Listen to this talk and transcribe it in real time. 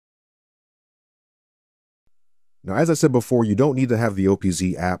Now, as I said before, you don't need to have the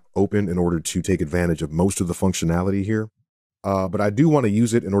OPZ app open in order to take advantage of most of the functionality here. But I do want to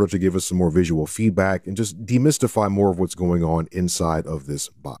use it in order to give us some more visual feedback and just demystify more of what's going on inside of this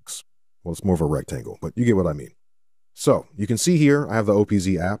box. Well, it's more of a rectangle, but you get what I mean. So you can see here, I have the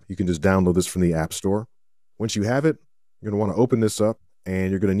OPZ app. You can just download this from the App Store. Once you have it, you're going to want to open this up and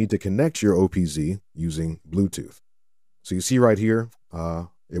you're going to need to connect your OPZ using Bluetooth. So you see right here,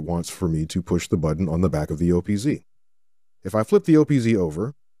 it wants for me to push the button on the back of the OPZ. If I flip the OPZ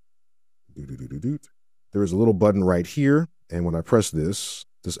over, there is a little button right here. And when I press this,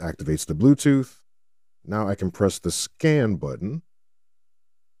 this activates the Bluetooth. Now I can press the scan button.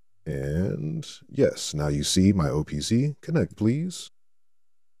 And yes, now you see my OPZ. Connect, please.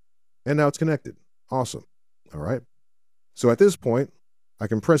 And now it's connected. Awesome. All right. So at this point, I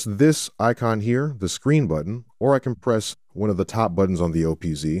can press this icon here, the screen button, or I can press one of the top buttons on the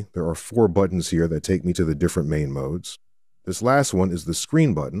OPZ. There are 4 buttons here that take me to the different main modes. This last one is the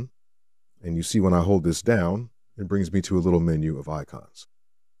screen button. And you see when I hold this down, it brings me to a little menu of icons.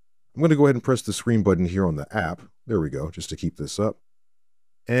 I'm going to go ahead and press the screen button here on the app. There we go, just to keep this up.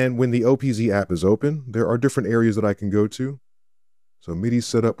 And when the OPZ app is open, there are different areas that I can go to. So MIDI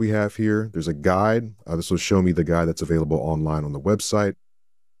setup we have here. There's a guide. This will show me the guide that's available online on the website.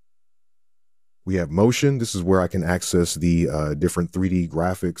 We have motion. This is where I can access the different 3D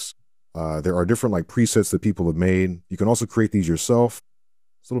graphics. There are different presets that people have made. You can also create these yourself.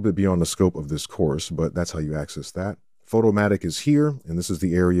 It's a little bit beyond the scope of this course, but that's how you access that. Photomatic is here, and this is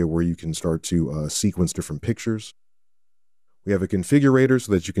the area where you can start to sequence different pictures. We have a configurator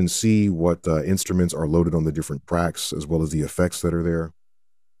so that you can see what instruments are loaded on the different tracks, as well as the effects that are there.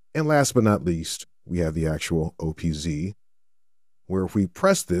 And last but not least, we have the actual OPZ, where if we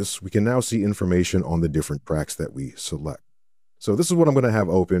press this, we can now see information on the different tracks that we select. So this is what I'm going to have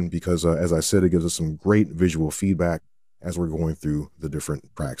open because, as I said, it gives us some great visual feedback as we're going through the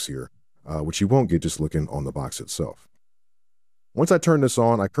different tracks here, which you won't get just looking on the box itself. Once I turn this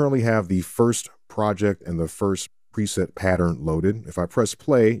on, I currently have the first project and the first preset pattern loaded. If I press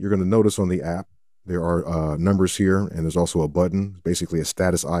play, you're going to notice on the app, there are numbers here, and there's also a button, basically a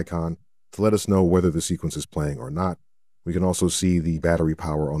status icon, to let us know whether the sequence is playing or not. We can also see the battery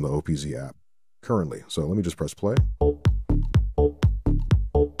power on the OPZ app currently. So let me just press play.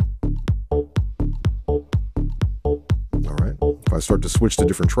 If I start to switch to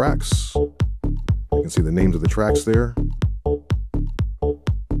different tracks, you can see the names of the tracks there.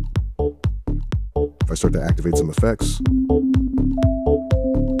 If I start to activate some effects.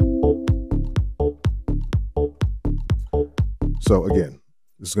 So again,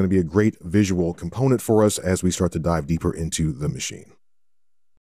 this is going to be a great visual component for us as we start to dive deeper into the machine.